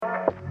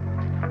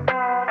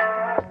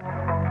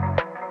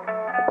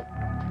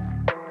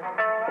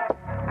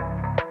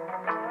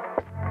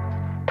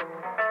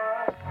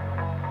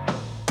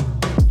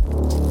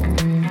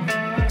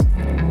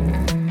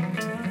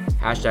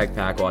Hashtag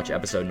Packwatch,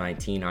 episode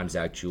 19. I'm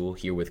Zach Jewell,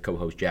 here with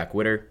co-host Jack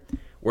Witter.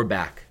 We're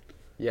back.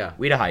 Yeah.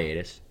 We had a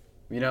hiatus.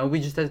 We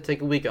just had to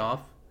take a week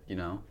off,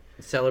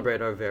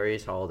 celebrate our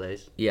various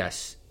holidays.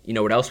 Yes. You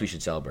know what else we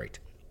should celebrate?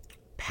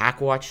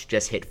 Packwatch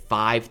just hit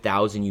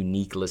 5,000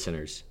 unique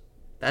listeners.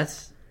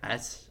 That's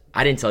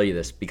I didn't tell you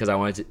this because I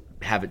wanted to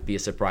have it be a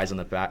surprise on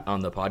the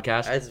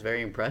podcast. That's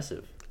very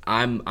impressive.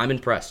 I'm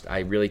impressed. I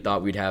really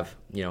thought we'd have,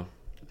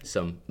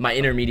 my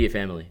intermediate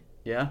family.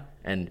 Yeah.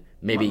 And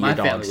maybe your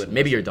dogs.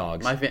 Maybe your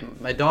dogs.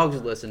 My dogs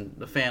would listen.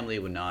 The family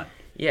would not.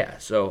 Yeah,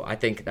 so I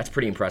think that's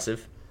pretty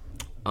impressive.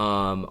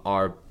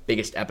 Our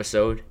biggest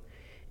episode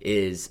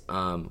is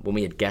when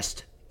we had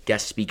guest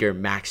speaker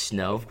Max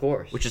Snow. Of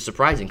course. Which is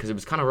surprising because it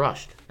was kind of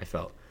rushed, I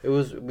felt. It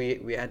was.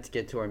 We had to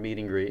get to our meet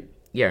and greet.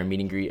 Yeah, our meet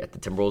and greet at the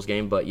Timberwolves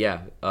game. But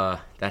yeah,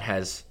 that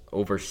has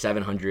over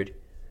 700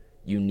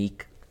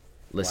 unique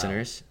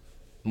listeners.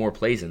 Wow. More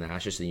plays than that.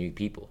 That's just the unique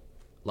people.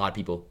 A lot of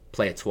people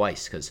play it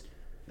twice because...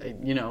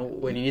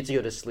 when you need to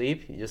go to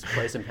sleep, you just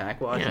play some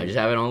Packwatch. Yeah, just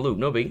have it on loop.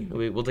 No biggie.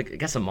 We'll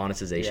get some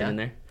monetization in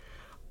there.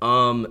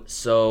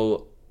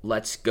 So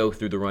let's go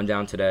through the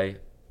rundown today.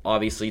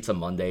 Obviously, it's a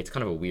Monday. It's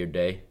kind of a weird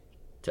day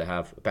to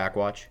have a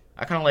Packwatch.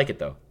 I kind of like it,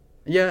 though.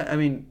 Yeah, I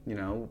mean,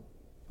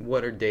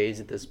 what are days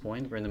at this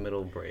point? We're in the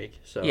middle of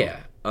break. So yeah.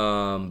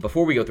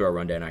 Before we go through our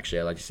rundown, actually,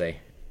 I'd like to say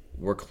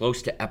we're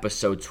close to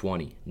episode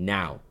 20.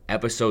 Now,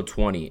 episode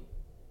 20,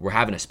 we're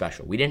having a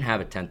special. We didn't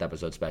have a 10th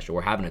episode special.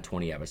 We're having a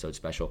 20-episode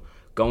special.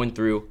 Going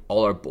through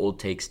all our bold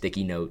takes,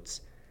 sticky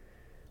notes.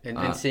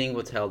 And seeing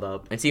what's held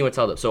up.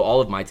 So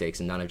all of my takes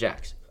and none of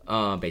Jack's,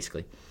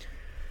 basically.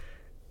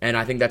 And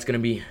I think that's gonna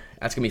be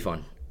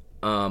fun.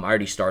 I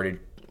already started.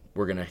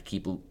 We're gonna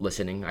keep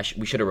listening.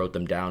 We should have wrote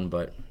them down,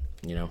 but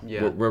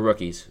we're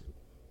rookies.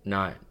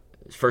 Not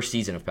first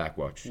season of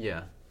Packwatch.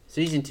 Yeah,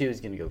 season 2 is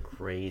gonna go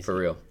crazy for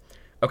real.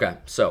 Okay,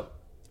 so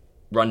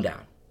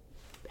rundown.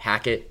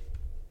 Hackett,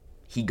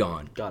 he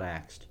gone. Got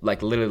axed.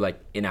 Literally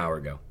an hour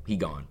ago. He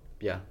gone.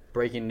 Yeah.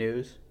 Breaking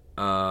news.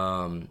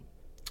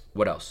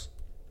 What else?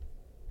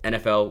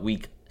 NFL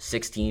Week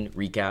 16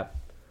 recap.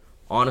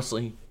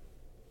 Honestly,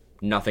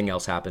 nothing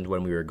else happened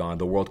when we were gone.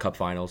 The World Cup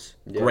Finals.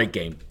 Yeah. Great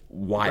game.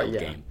 Wild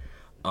game.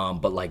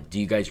 But do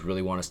you guys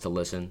really want us to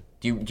listen?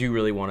 Do you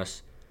really want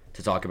us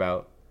to talk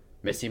about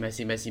Messi?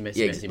 Yeah,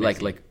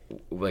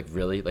 Messi.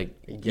 Really?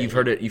 You've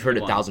heard it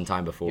 1,000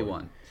 times before. He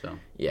won. So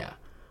yeah.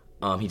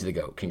 He's the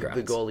GOAT. Congrats.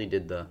 The goalie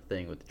did the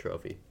thing with the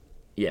trophy.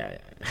 Yeah.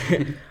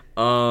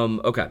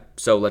 Okay,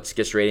 so let's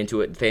get straight into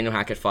it. Nathaniel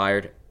Hackett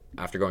fired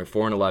after going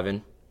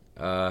 4-11.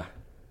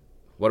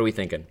 What are we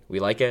thinking? We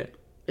like it?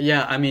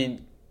 Yeah, I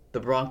mean,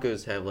 the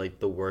Broncos have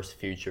the worst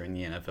future in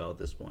the NFL at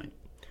this point.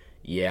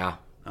 Yeah.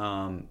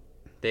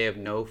 They have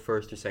no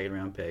first or second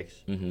round picks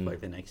for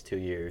the next 2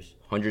 years.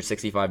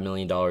 $165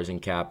 million in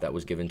cap that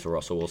was given to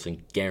Russell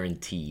Wilson,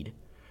 guaranteed.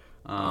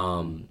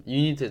 You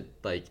need to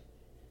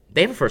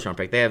They have a first round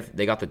pick.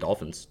 They got the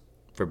Dolphins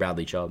for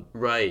Bradley Chubb.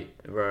 Right.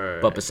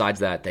 But besides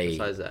that,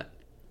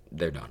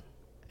 they're done.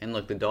 And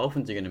look, the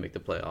Dolphins are going to make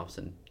the playoffs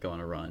and go on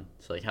a run.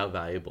 So how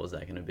valuable is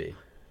that going to be?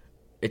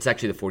 It's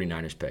actually the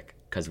 49ers pick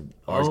because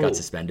ours got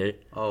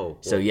suspended. Oh.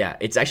 So yeah,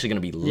 it's actually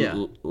going to be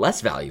less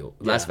valuable.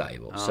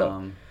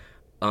 So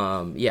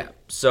yeah.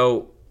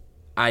 So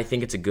I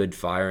think it's a good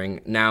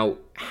firing. Now,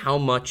 how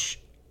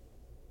much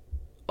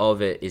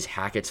of it is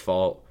Hackett's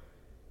fault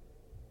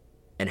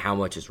and how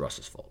much is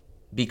Russ's fault?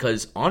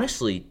 Because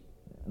honestly,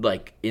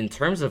 in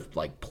terms of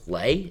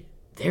play,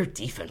 their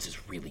defense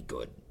is really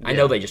good. Yeah. I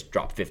know they just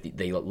dropped 50.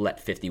 They let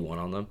 51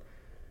 on them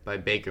by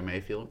Baker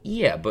Mayfield.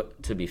 Yeah,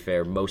 but to be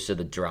fair, most of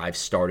the drives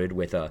started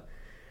with a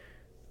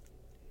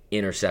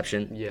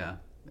interception. Yeah,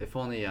 if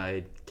only I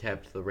had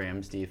kept the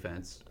Rams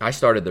defense. I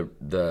started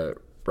the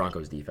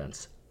Broncos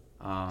defense,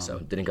 so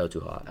it didn't go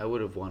too hot. I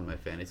would have won my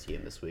fantasy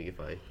game this week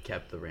if I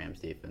kept the Rams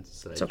defense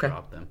instead of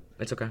dropped them.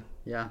 It's okay.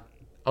 Yeah,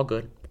 all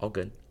good.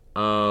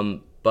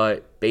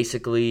 But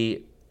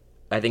basically,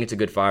 I think it's a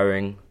good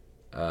firing.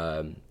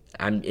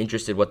 I'm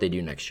interested what they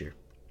do next year.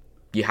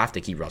 You have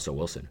to keep Russell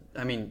Wilson.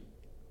 I mean,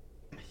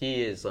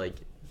 he is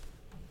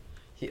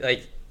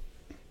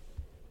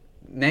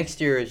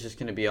next year is just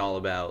going to be all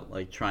about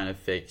trying to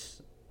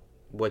fix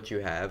what you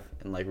have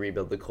and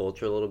rebuild the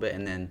culture a little bit,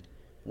 and then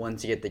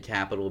once you get the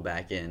capital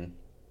back in,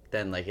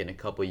 then in a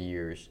couple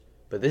years.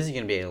 But this is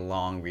going to be a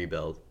long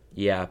rebuild.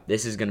 Yeah,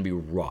 this is going to be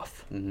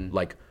rough. Mm-hmm.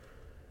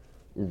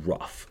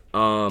 Rough.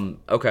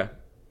 Okay.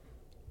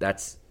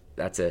 That's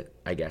it,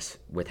 I guess,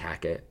 with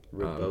Hackett.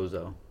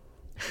 Rebozo.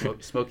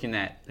 Smoking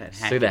that Hackett.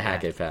 Stick the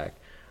Hackett pack.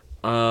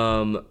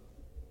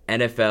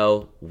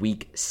 NFL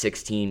Week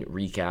 16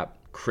 recap.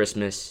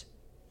 Christmas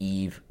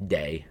Eve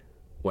day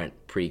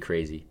went pretty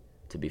crazy,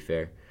 to be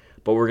fair.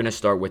 But we're gonna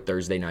start with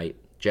Thursday night.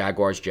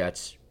 Jaguars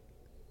Jets.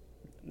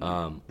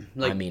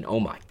 I mean, oh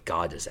my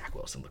God, does Zach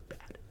Wilson look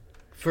bad?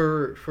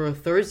 For a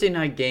Thursday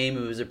night game,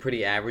 it was a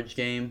pretty average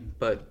game,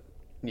 but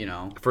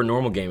for a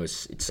normal game, it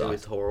sucked. It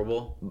was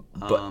horrible.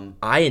 But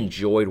I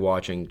enjoyed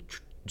watching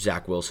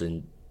Zach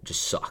Wilson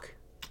just suck.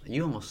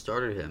 You almost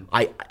started him.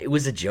 It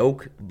was a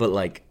joke,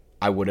 but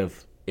I would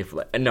have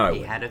No,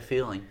 He had a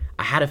feeling.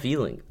 I had a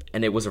feeling,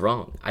 and it was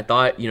wrong. I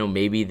thought,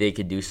 maybe they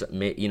could do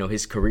something.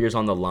 His career's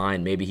on the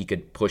line. Maybe he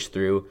could push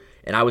through.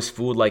 And I was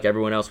fooled like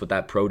everyone else with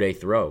that pro day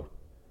throw.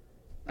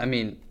 I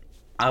mean,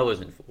 I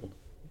wasn't fooled.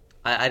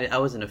 I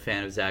wasn't a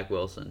fan of Zach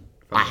Wilson.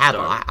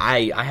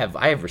 I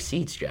have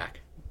receipts,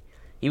 Jack.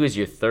 He was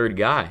your third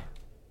guy.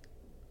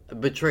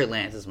 But Trey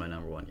Lance is my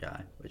number one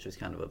guy, which is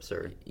kind of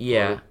absurd.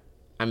 Yeah, or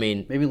I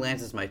mean, maybe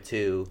Lance is my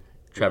 2.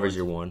 Trevor's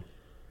your 1.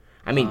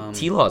 I mean,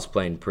 T-Law's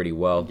playing pretty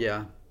well.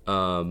 Yeah.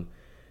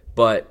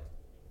 But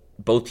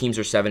both teams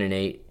are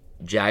 7-8.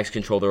 Jags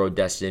control their own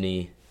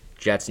destiny.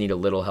 Jets need a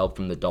little help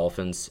from the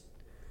Dolphins,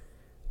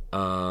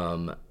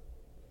 and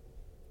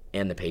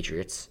the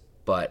Patriots.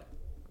 But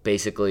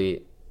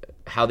basically,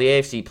 how the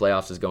AFC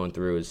playoffs is going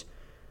through is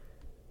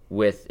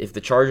if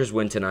the Chargers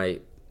win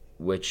tonight,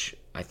 which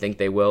I think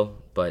they will,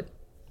 but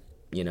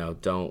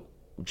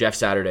Jeff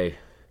Saturday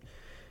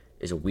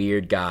is a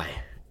weird guy,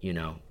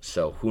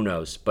 so who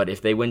knows? But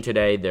if they win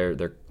today,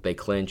 they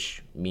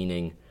clinch,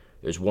 meaning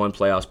there's one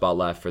playoff spot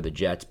left for the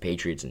Jets,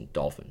 Patriots, and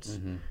Dolphins.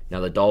 Mm-hmm.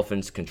 Now the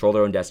Dolphins control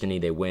their own destiny.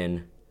 They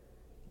win.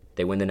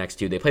 They win the next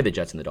 2. They play the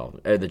Jets and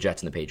the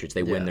Jets and the Patriots.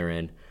 They win. They're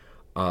in.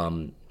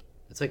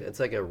 It's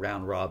like a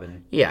round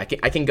robin. Yeah, I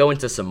can go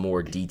into some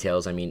more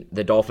details. I mean,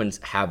 the Dolphins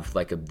have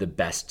the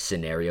best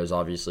scenarios.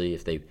 Obviously,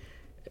 if they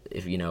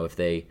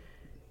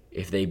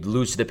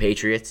lose to the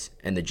Patriots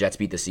and the Jets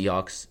beat the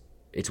Seahawks,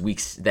 it's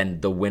weeks. Then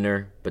the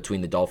winner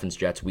between the Dolphins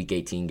Jets Week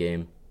 18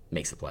 game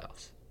makes the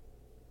playoffs.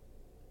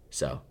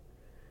 So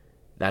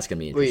that's gonna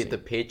be interesting. Wait, the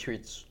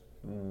Patriots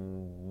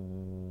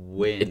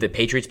win. If the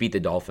Patriots beat the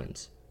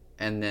Dolphins,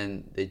 and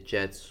then the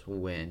Jets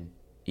win.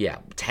 Yeah,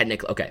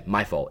 technically, okay,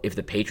 my fault. If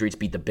the Patriots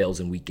beat the Bills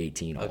in Week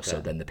 18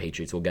 also, then the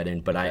Patriots will get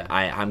in. But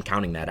I'm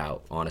counting that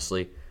out,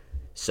 honestly.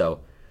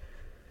 So,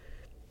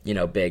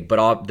 big.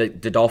 But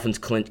the Dolphins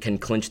can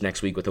clinch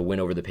next week with a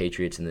win over the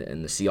Patriots and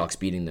the Seahawks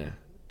beating the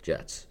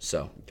Jets.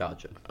 So,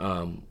 gotcha.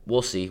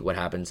 We'll see what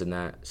happens in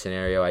that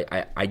scenario.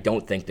 I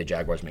don't think the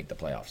Jaguars make the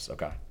playoffs.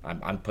 Okay,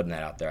 I'm putting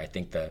that out there. I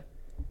think they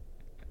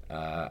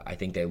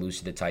lose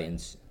to the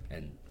Titans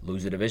and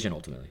lose the division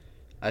ultimately.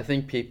 I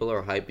think people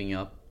are hyping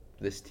up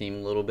this team a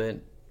little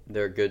bit.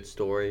 They're a good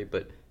story,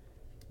 but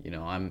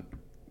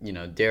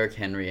Derrick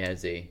Henry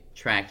has a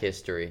track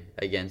history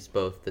against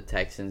both the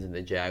Texans and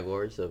the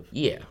Jaguars of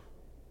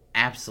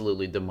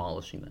absolutely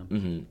demolishing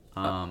them.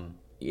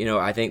 Mm-hmm.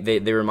 I think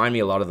they remind me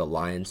a lot of the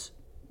Lions,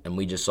 and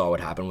we just saw what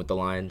happened with the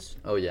Lions.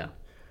 Oh yeah.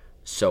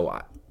 So,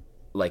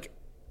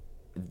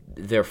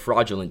 they're a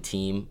fraudulent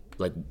team.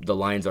 Like the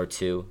Lions are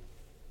too.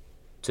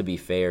 To be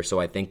fair, so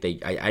I think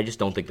I just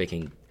don't think they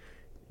can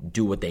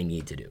do what they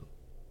need to do.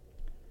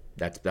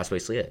 That's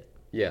basically it.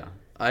 Yeah.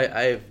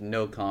 I have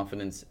no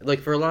confidence.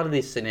 For a lot of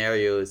these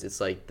scenarios,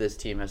 it's like this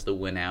team has to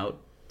win out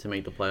to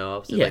make the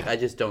playoffs. And I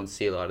just don't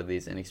see a lot of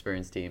these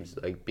inexperienced teams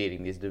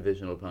beating these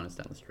divisional opponents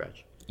down the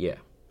stretch. Yeah.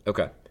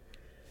 Okay.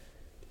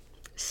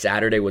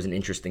 Saturday was an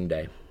interesting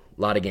day.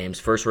 A lot of games.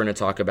 First, we're going to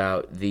talk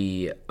about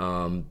the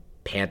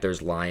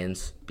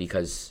Panthers-Lions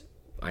because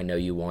I know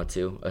you want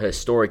to. A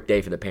historic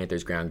day for the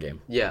Panthers ground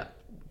game. Yeah.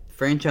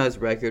 Franchise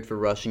record for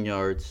rushing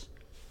yards.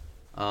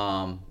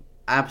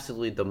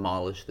 Absolutely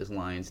demolished this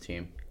Lions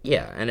team.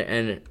 Yeah,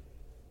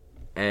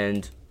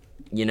 and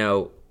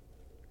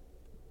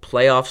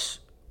playoffs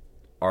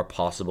are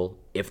possible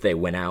if they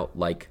win out,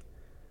 like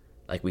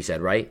we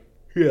said, right?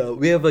 Yeah,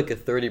 we have a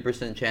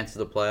 30% chance of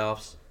the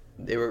playoffs.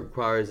 It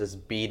requires us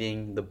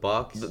beating the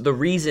Bucks. The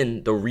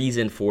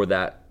reason for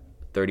that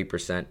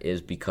 30%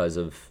 is because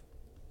of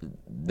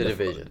the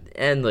division,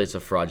 and it's a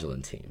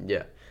fraudulent team.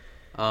 Yeah,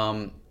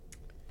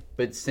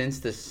 but since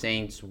the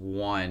Saints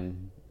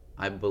won.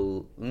 I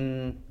believe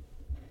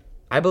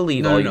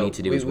all you need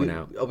to do is win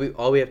out.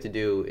 All we have to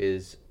do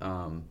is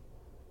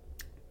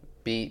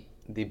beat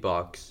the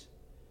Bucks,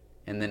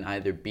 and then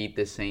either beat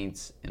the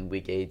Saints in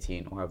Week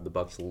 18 or have the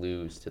Bucks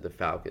lose to the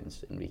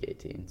Falcons in Week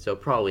 18. So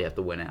probably have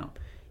to win out.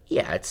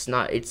 Yeah, it's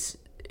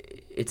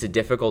a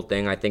difficult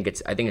thing. I think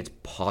it's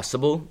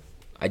possible.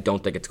 I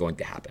don't think it's going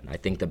to happen. I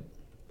think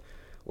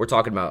we're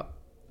talking about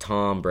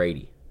Tom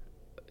Brady.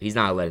 He's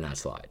not letting that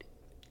slide.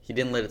 He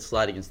didn't let it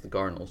slide against the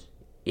Cardinals.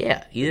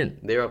 Yeah, he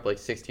didn't. They were up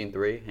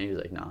 16-3, and he was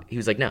like, "Nah." He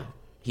was like, "No."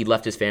 He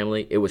left his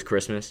family. It was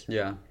Christmas.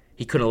 Yeah.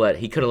 He couldn't let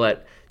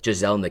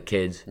Giselle and the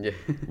kids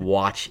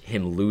watch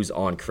him lose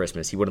on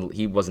Christmas. He wasn't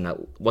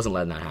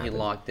letting that happen. He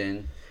locked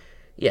in.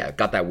 Yeah,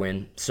 got that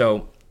win.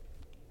 So,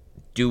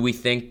 do we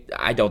think?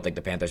 I don't think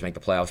the Panthers make the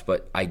playoffs,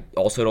 but I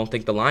also don't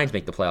think the Lions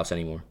make the playoffs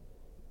anymore.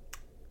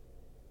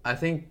 I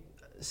think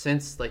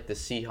since the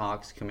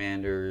Seahawks,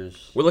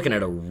 Commanders, we're looking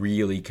at a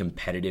really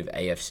competitive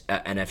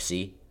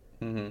NFC.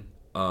 Mm-hmm.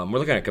 We're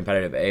looking at a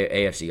competitive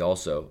AFC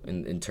also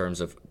in terms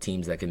of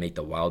teams that can make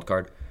the wild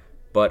card,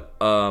 but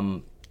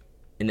in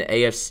the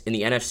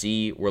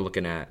NFC we're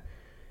looking at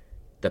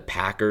the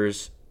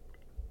Packers.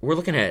 We're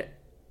looking at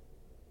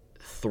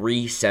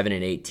 3, 7,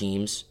 and 8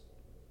 teams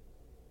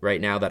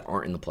right now that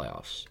aren't in the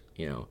playoffs.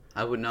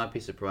 I would not be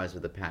surprised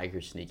if the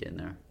Packers sneak in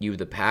there. You have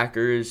the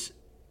Packers,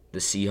 the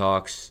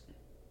Seahawks,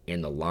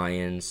 and the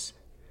Lions.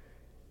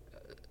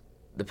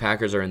 the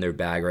Packers are in their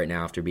bag right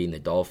now after beating the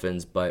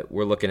Dolphins, but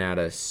we're looking at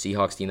a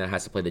Seahawks team that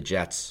has to play the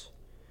Jets,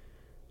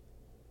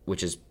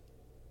 which is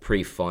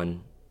pretty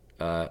fun.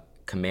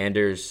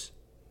 Commanders,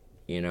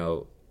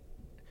 they're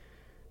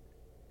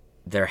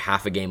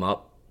half a game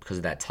up because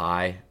of that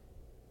tie.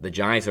 The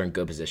Giants are in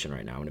good position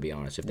right now, I'm going to be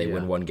honest. If they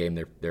win one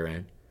game, they're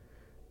in.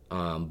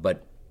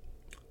 But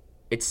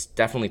it's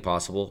definitely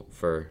possible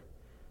for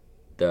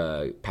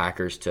the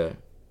Packers to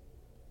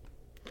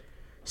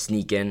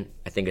sneak in.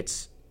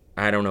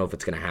 I don't know if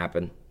it's going to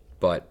happen,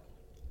 but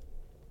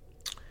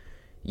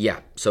yeah.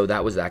 So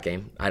that was that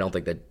game. I don't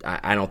think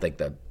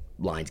the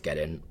Lions get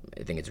in.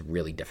 I think it's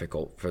really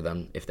difficult for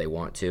them if they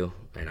want to,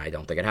 and I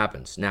don't think it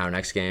happens. Now,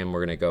 next game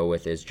we're going to go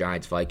with is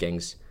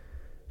Giants-Vikings.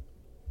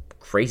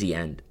 Crazy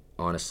end,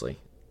 honestly.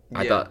 Yeah.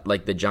 I thought,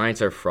 the Giants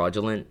are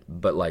fraudulent,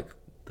 but,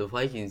 the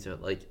Vikings are,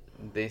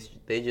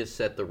 they just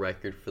set the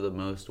record for the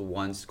most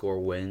one-score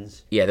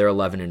wins. Yeah, they're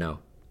 11-0.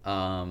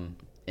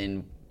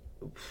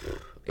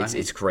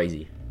 It's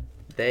crazy.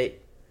 They,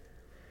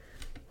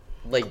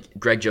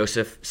 Greg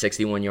Joseph,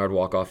 61-yard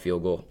walk-off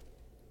field goal.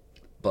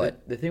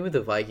 But the thing with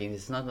the Vikings,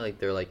 it's not like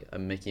they're a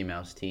Mickey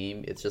Mouse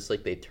team. It's just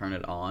they turn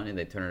it on and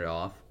they turn it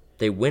off.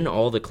 They win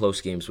all the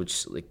close games,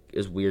 which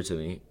is weird to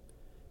me.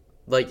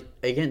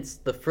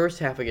 Against the first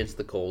half against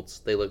the Colts,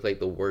 they look like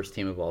the worst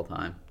team of all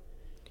time,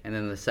 and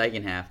then the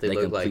second half they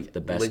look like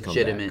the best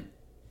legitimate,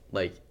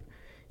 best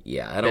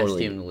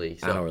team in the league.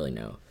 So I don't really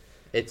know.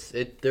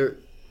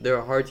 They're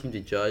a hard team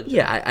to judge.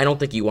 Yeah, I don't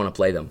think you want to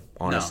play them,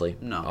 honestly.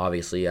 No.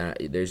 Obviously,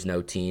 there's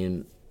no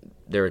team.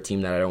 They're a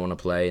team that I don't want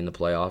to play in the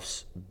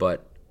playoffs,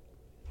 but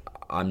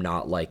I'm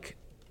not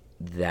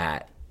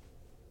that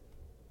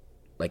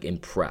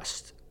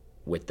impressed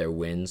with their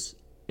wins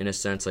in a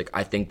sense.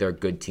 I think they're a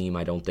good team.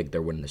 I don't think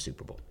they're winning the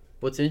Super Bowl.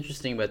 What's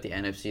interesting about the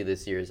NFC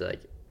this year is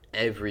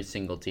every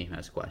single team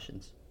has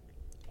questions.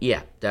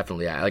 Yeah,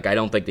 definitely. I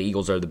don't think the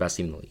Eagles are the best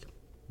team in the league.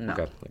 No.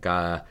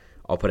 Okay.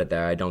 I'll put it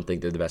there. I don't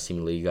think they're the best team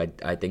in the league.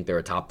 I think they're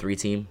a top 3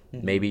 team,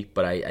 maybe.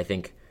 But I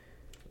think,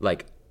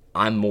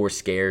 I'm more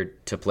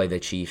scared to play the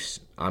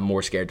Chiefs. I'm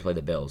more scared to play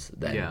the Bills.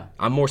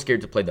 I'm more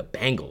scared to play the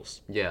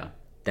Bengals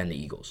than the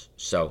Eagles.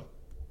 So,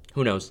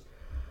 who knows?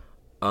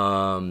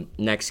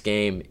 Next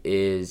game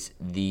is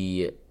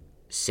the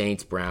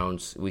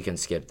Saints-Browns. We can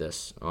skip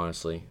this,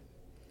 honestly.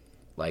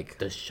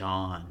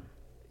 Deshaun.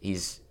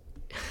 He's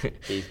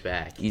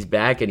back. He's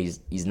back, and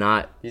he's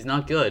not... He's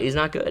not good. He's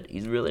not good.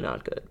 He's really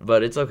not good.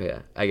 But it's okay,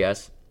 I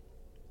guess.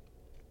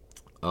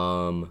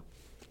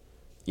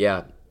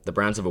 Yeah, the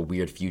Browns have a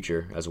weird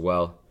future as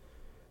well.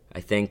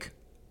 I think...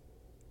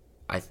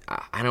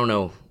 I don't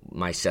know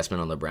my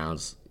assessment on the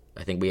Browns.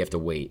 I think we have to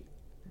wait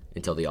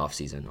until the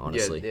offseason,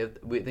 honestly. Yeah,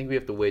 I think we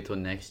have to wait till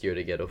next year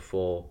to get a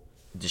full...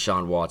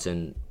 Deshaun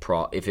Watson,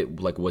 if it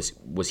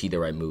was he the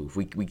right move?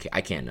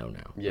 I can't know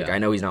now. Yeah. I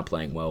know he's not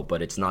playing well,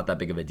 but it's not that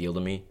big of a deal to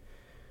me.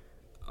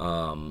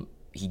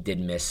 He did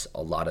miss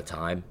a lot of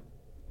time,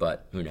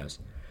 but who knows?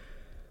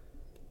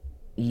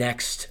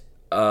 Next,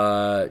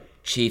 Chiefs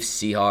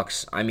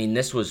Seahawks. I mean,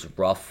 this was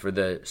rough for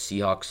the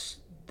Seahawks.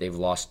 They've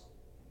lost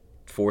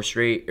 4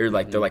 straight, or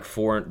they're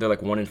 4. They're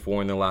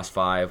 1-4 in their last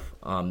 5.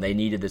 They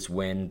needed this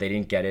win. They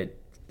didn't get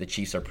it. The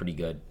Chiefs are pretty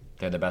good.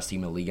 They're the best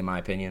team in the league, in my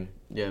opinion.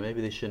 Yeah,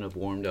 maybe they shouldn't have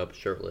warmed up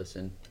shirtless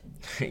and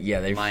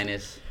they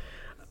minus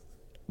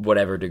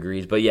whatever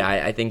degrees. But yeah,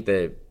 I think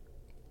the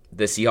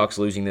Seahawks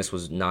losing this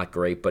was not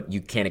great, but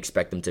you can't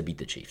expect them to beat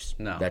the Chiefs.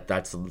 No,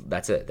 that's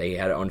it. They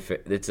had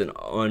it's an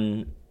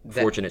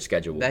unfortunate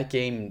schedule. That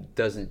game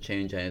doesn't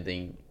change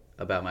anything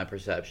about my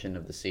perception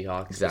of the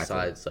Seahawks,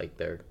 besides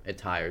their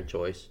attire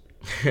choice.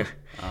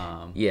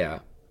 Yeah.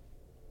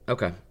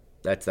 Okay.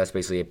 That's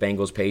basically it.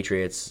 Bengals,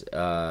 Patriots.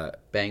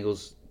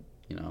 Bengals,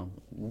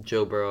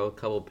 Joe Burrow, a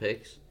couple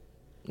picks.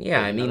 Yeah,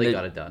 I mean they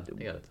got it done.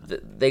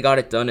 They got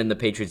it done, and the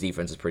Patriots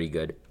defense is pretty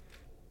good,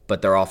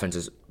 but their offense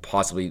is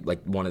possibly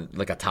one of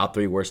a top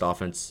 3 worst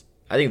offense.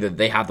 I think that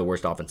they have the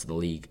worst offense in the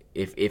league,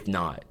 if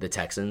not the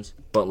Texans,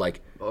 but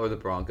or the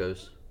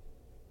Broncos.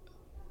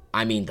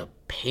 I mean, the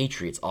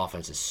Patriots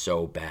offense is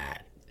so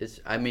bad.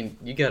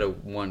 You gotta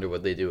wonder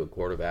what they do at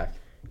quarterback.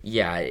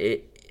 Yeah,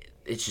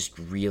 it's just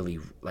really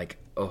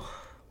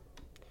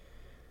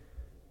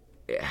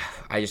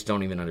I just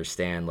don't even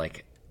understand.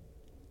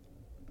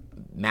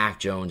 Mac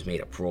Jones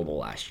made a Pro Bowl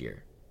last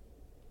year.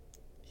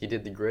 He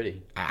did the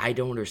gritty. I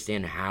don't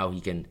understand how he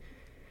can.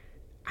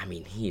 I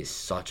mean, he is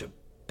such a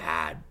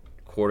bad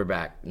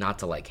quarterback. Not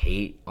to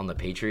hate on the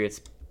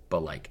Patriots,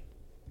 but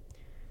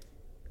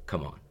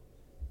come on.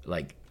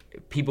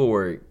 People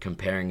were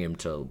comparing him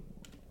to.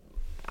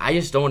 I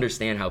just don't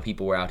understand how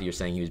people were out here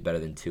saying he was better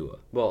than Tua.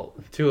 Well,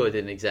 Tua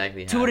didn't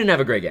exactly have... Tua didn't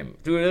have a great game.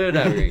 We don't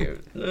talk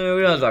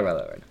about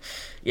that right now.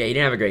 Yeah, he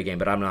didn't have a great game,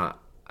 but I'm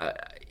not...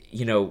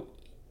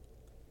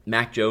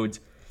 Mac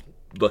Jones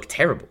looked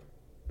terrible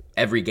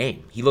every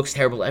game. He looks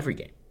terrible every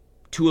game.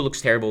 Tua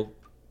looks terrible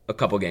a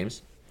couple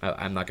games.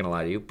 I'm not going to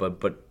lie to you, but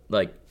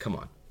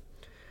come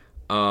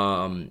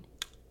on.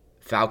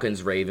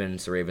 Falcons,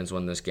 Ravens. The Ravens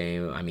won this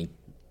game. I mean...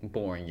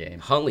 Boring game.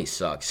 Huntley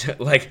sucks.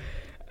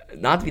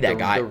 not to be that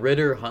guy. The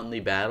Ritter-Huntley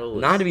battle.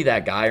 Not to be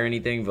that guy or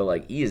anything, but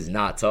like he is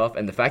not tough.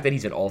 And the fact that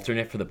he's an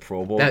alternate for the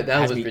Pro Bowl that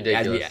was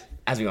ridiculous.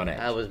 Has me on edge.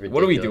 That was ridiculous.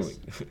 What are we doing?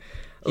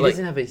 He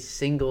doesn't have a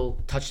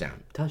single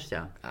touchdown.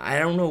 I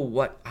don't know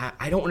what.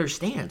 I don't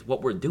understand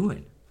what we're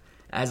doing.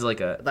 As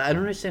like a, I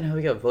don't understand how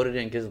he got voted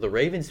in because the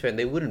Ravens fan,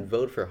 they wouldn't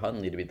vote for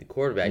Huntley to be the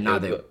quarterback.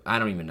 I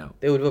don't even know.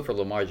 They would vote for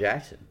Lamar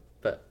Jackson,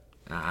 but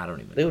I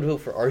don't even. They would vote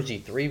for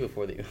RG3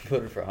 before they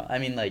voted for Huntley. I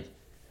mean, like,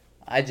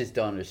 I just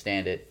don't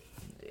understand it.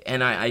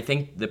 And I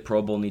think the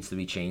Pro Bowl needs to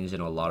be changed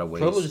in a lot of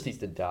ways. Pro Bowl just needs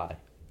to die.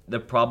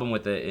 The problem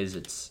with it is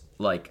it's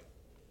like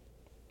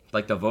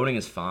the voting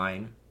is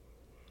fine,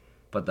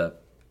 but the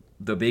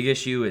big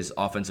issue is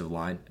offensive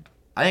line.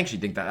 I actually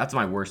think that's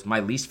my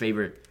least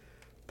favorite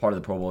part of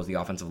the Pro Bowl is the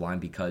offensive line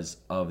because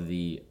of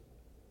the,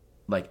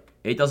 like,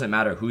 it doesn't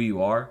matter who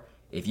you are.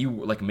 If you,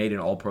 like, made an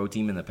All-Pro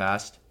team in the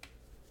past,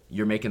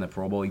 you're making the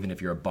Pro Bowl even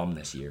if you're a bum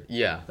this year.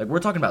 Yeah. Like,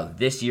 we're talking about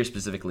this year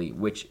specifically,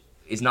 which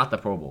is not the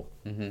Pro Bowl.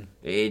 Mm-hmm.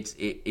 It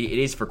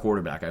is for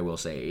quarterback, I will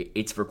say.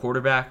 It's for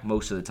quarterback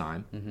most of the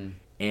time,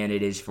 and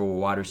it is for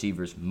wide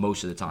receivers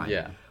most of the time.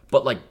 Yeah.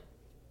 But, like,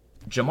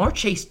 Jamar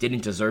Chase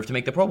didn't deserve to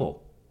make the Pro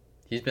Bowl.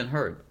 He's been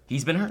hurt.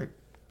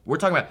 We're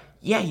talking about,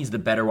 he's the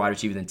better wide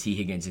receiver than T.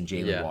 Higgins and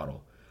Jalen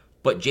Waddle.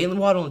 But Jalen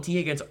Waddle and T.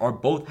 Higgins are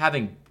both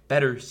having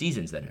better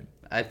seasons than him.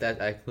 I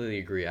completely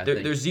agree.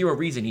 There's zero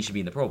reason he should be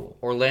in the Pro Bowl.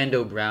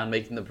 Orlando Brown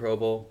making the Pro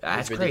Bowl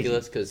is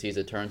ridiculous because he's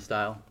a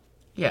turnstile.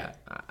 Yeah.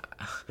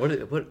 What are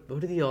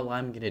the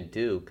O-line going to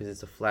do? Because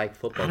it's a flag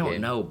football game. I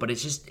don't know, but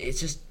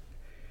it's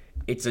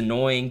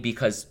annoying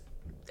because,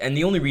 and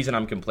the only reason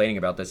I'm complaining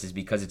about this is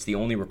because it's the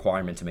only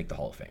requirement to make the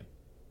Hall of Fame.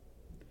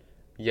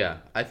 Yeah,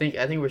 I think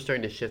we're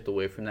starting to shift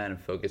away from that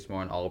and focus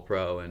more on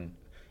All-Pro and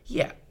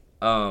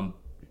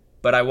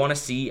but I want to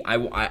see. I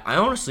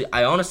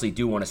honestly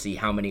do want to see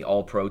how many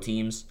All-Pro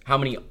teams, how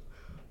many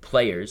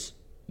players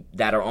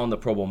that are on the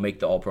Pro Bowl make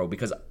the All-Pro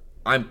because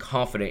I'm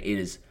confident it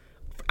is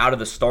out of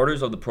the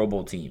starters of the Pro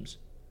Bowl teams,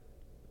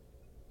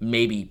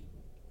 maybe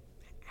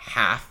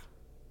less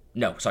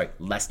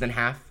than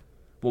half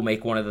will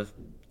make one of the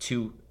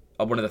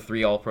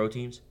three All-Pro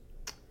teams.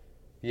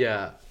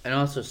 Yeah, and it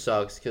also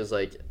sucks because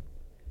like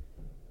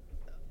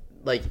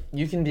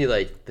you can be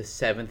like the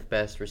 7th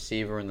best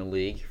receiver in the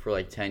league for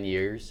like 10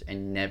 years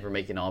and never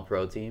make an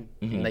All-Pro team.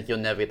 Mm-hmm. And, like you'll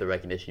never get the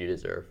recognition you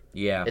deserve.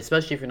 Yeah.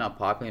 Especially if you're not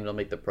popular and don't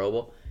make the Pro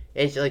Bowl.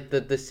 It's like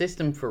the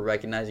system for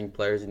recognizing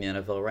players in the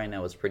NFL right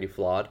now is pretty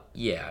flawed.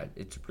 Yeah,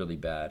 it's really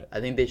bad. I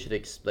think they should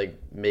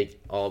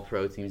make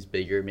All-Pro teams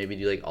bigger. Maybe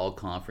do like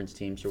all-conference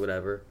teams or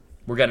whatever.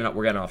 We're getting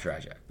off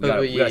track, Jack. We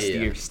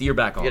gotta steer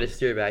back on. We gotta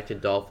steer back to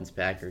Dolphins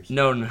Packers.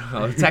 No.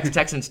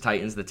 Texans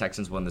Titans. The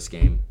Texans won this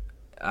game.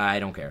 I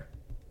don't care.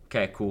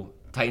 Okay, cool.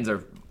 Titans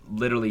are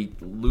literally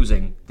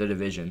losing the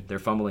division. They're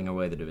fumbling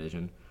away the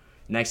division.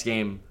 Next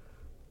game,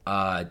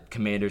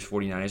 Commanders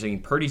 49ers. I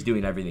mean, Purdy's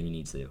doing everything he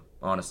needs to,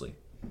 honestly.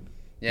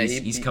 Yeah,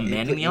 he's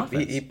commanding the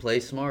offense. He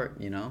plays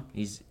smart,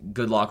 He's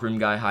good locker room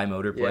guy, high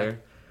motor player.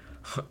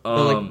 Yeah.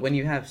 But when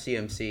you have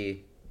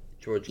CMC,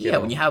 George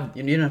Kittle, you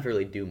don't have to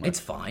really do much. It's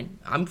fine.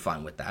 I'm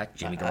fine with that.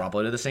 Jimmy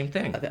Garoppolo did the same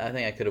thing. I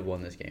think I could have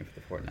won this game for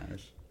the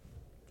 49ers.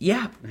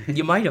 Yeah,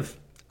 you might have.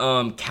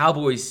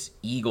 Cowboys,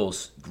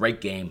 Eagles,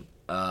 great game.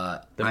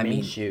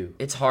 Minshew.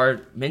 It's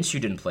hard.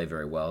 Minshew didn't play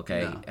very well,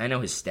 okay? No. I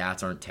know his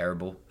stats aren't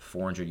terrible.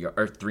 400 yards,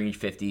 or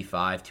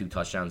 355, 2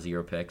 touchdowns,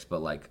 0 picks,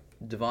 but like...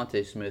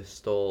 Devontae Smith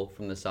stole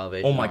from the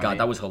Salvation Oh my God,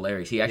 that was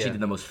hilarious. He actually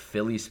did the most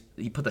Phillies...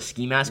 He put the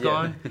ski mask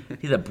on.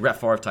 He did a Brett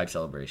Favre type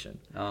celebration.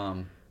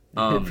 Yeah,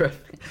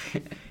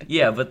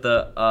 but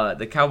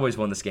the Cowboys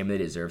won this game. They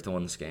deserve to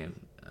win this game.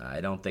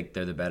 I don't think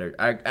they're the better...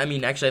 I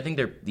mean, actually, I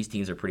think these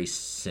teams are pretty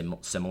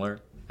similar.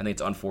 I think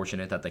it's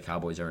unfortunate that the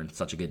Cowboys are in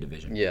such a good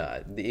division.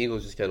 Yeah, the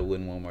Eagles just got to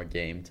win one more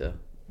game to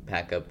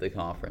pack up the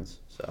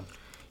conference. So.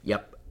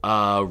 Yep.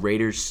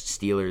 Raiders,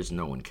 Steelers,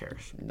 no one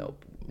cares.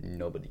 Nope.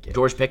 Nobody cares.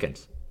 George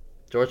Pickens.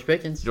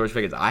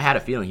 I had a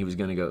feeling he was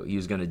gonna go. He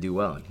was gonna do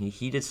well, and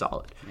he did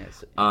solid.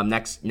 Yes.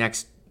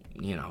 Next,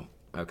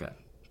 okay.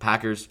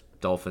 Packers,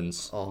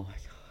 Dolphins. Oh my God.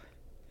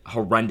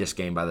 Horrendous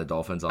game by the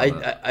Dolphins. I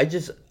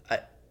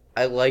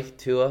like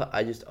Tua.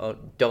 I just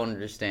don't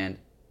understand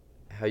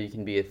how you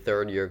can be a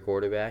third-year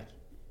quarterback.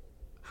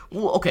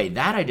 Well, okay,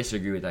 that I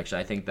disagree with.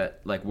 Actually, I think that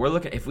like we're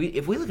looking if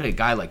we look at a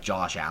guy like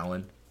Josh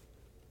Allen,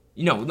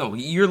 no,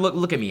 you're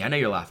look at me. I know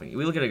you're laughing.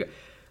 We look at a guy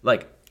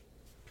like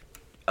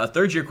a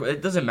third year.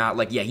 It doesn't matter.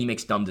 Like he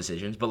makes dumb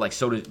decisions, but like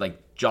so does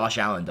like Josh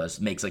Allen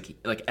makes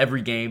like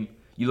every game.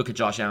 You look at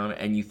Josh Allen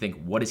and you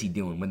think, what is he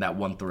doing with that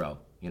one throw?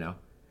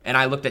 And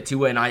I looked at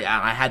Tua and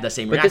I had the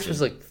same reaction. But this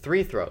was like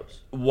 3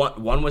 throws.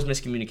 One was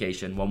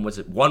miscommunication. One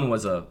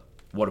was a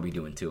what are we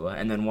doing, Tua?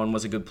 And then one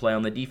was a good play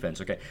on the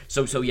defense. Okay,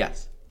 so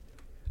yes,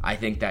 I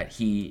think that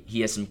he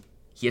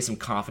has some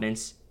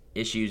confidence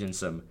issues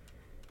and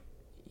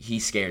he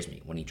scares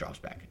me when he drops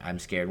back. I'm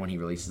scared when he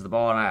releases the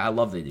ball, and I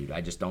love the dude. I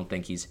just don't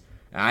think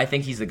I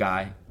think he's the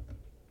guy,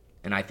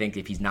 and I think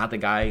if he's not the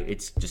guy,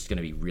 it's just going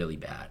to be really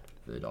bad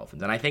for the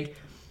Dolphins. And I think,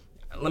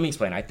 let me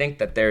explain. I think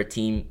that they're a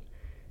team.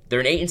 They're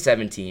an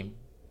 8-7 team.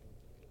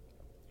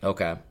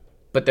 Okay.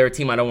 but they're a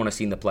team I don't want to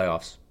see in the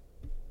playoffs.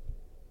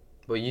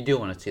 Well, you do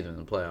want to see them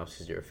in the playoffs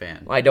because you're a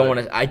fan. I don't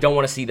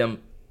want to see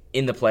them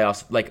in the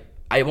playoffs. Like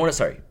I don't want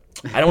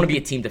to be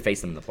a team to face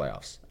them in the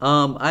playoffs.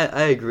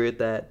 I agree with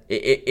that.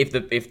 If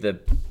the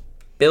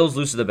Bills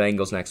lose to the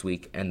Bengals next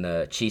week and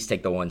the Chiefs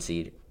take the 1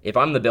 seed, if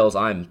I'm the Bills,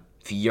 I'm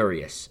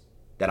furious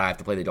that I have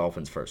to play the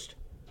Dolphins first.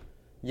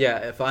 Yeah,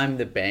 if I'm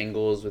the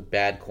Bengals with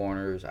bad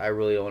corners, I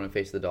really don't want to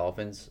face the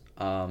Dolphins.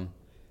 But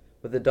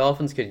the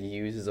Dolphins could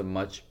use is a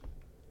much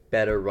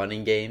better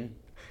running game.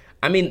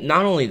 I mean,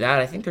 not only that,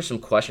 I think there's some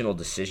questionable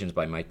decisions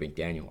by Mike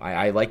McDaniel.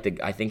 I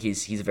think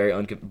he's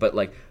very but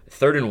like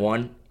 3rd and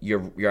 1,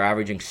 you're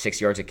averaging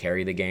 6 yards a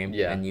carry the game,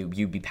 and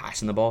you be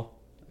passing the ball.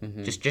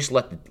 Mm-hmm. Just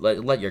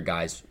let your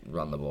guys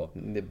run the ball.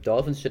 The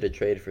Dolphins should have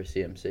traded for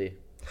CMC.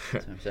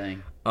 That's what I'm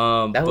saying.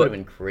 That would have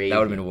been crazy. That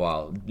would have been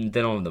wild. They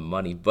don't have the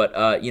money, but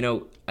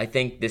I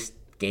think this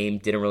game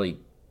didn't really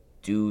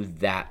do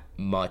that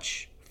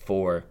much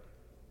for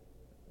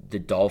the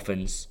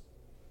Dolphins.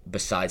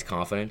 Besides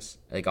confidence,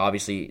 like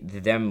obviously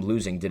them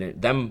losing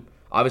didn't them.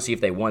 Obviously, if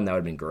they won, that would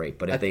have been great.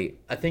 But I think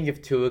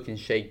if Tua can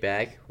shake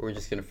back, we're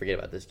just gonna forget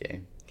about this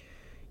game.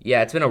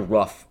 Yeah, it's been a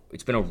rough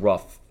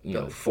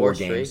 4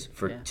 games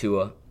for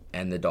Tua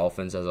and the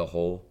Dolphins as a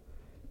whole.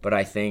 But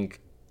I think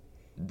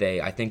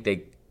they. I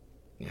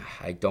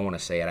don't want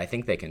to say it. I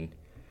think they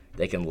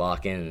can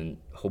lock in and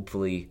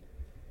hopefully.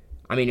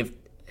 I mean, if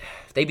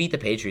they beat the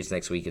Patriots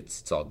next week,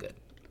 it's all good.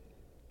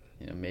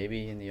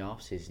 Maybe in the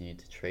offseason you need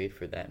to trade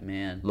for that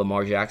man.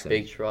 Lamar Jackson.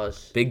 Big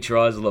trust,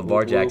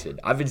 Lamar Jackson.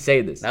 I've been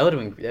saying this. That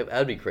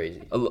would be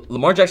crazy.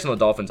 Lamar Jackson on the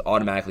Dolphins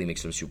automatically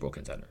makes them a Super Bowl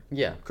contender.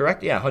 Yeah.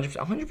 Correct? Yeah,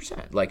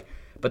 100%. Like,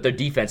 but their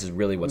defense is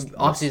really what's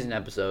offseason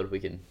episode we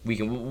can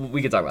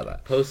talk about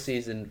that.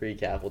 Postseason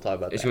recap, we'll talk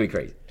about that. It's gonna be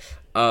crazy.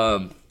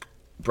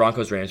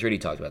 Broncos Rams, we already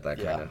talked about that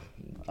kind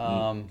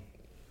of.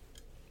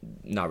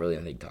 Not really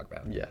anything to talk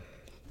about. Yeah.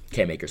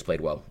 Cam Akers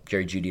played well.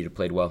 Jerry Jeudy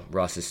played well.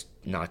 Ross is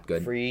not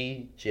good.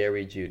 Free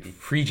Jerry Jeudy.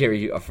 For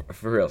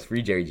real.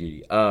 Free Jerry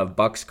Jeudy.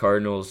 Bucks,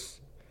 Cardinals.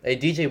 Hey,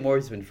 DJ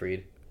Moore's been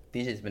freed.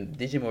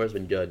 DJ Moore's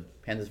been good.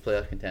 Panthers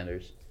playoff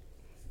contenders.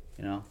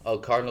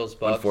 Cardinals,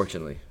 Bucks.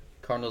 Unfortunately.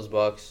 Cardinals,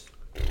 Bucks.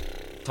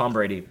 Tom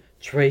Brady.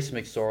 Trace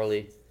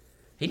McSorley.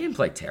 He didn't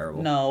play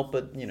terrible. No,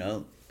 but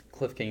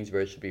Cliff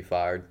Kingsbury should be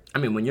fired. I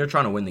mean, when you're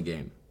trying to win the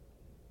game,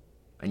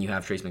 and you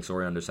have Trace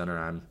McSorley under center,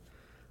 I'm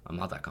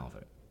not that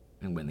confident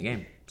and win the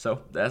game.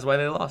 So that's why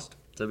they lost.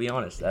 To be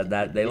honest,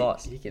 that they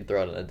lost. He can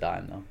throw it on a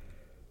dime though.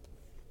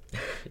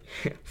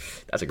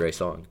 That's a great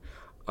song.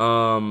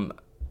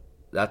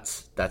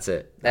 That's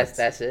it.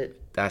 That's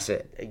it. That's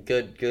it. A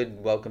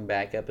good welcome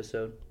back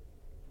episode.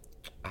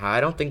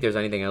 I don't think there's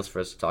anything else for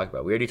us to talk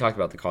about. We already talked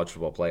about the college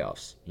football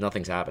playoffs.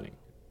 Nothing's happening.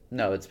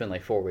 No, it's been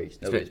like 4 weeks.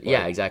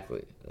 Yeah,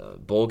 exactly.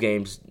 Bowl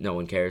games, no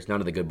one cares.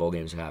 None of the good bowl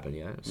games have happened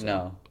yet. So.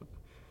 No.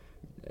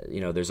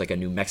 There's like a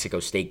New Mexico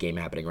State game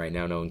happening right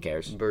now. No one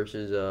cares.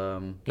 Versus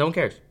no one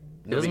cares.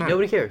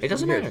 Nobody cares. It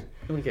doesn't matter.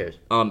 Nobody cares.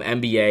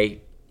 NBA.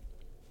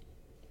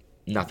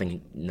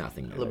 Nothing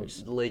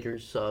matters.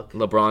 Lakers suck.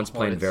 LeBron's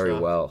playing very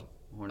well.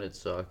 Hornets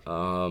suck.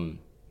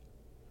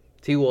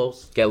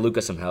 T-Wolves. Get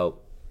Luka some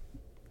help.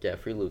 Yeah,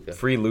 free Luka.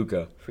 Free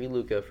Luka. Free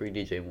Luka. Free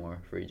DJ Moore.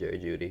 Free Jerry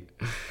Jeudy.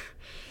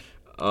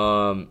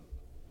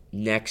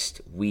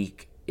 Next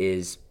week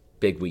is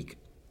big week.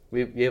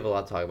 We have a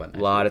lot to talk about next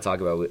week. A lot to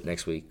talk about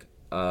next week.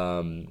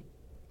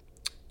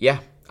 Yeah,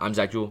 I'm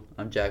Zach Jewell.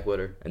 I'm Jack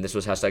Witter. And this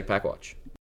was #PackWatch.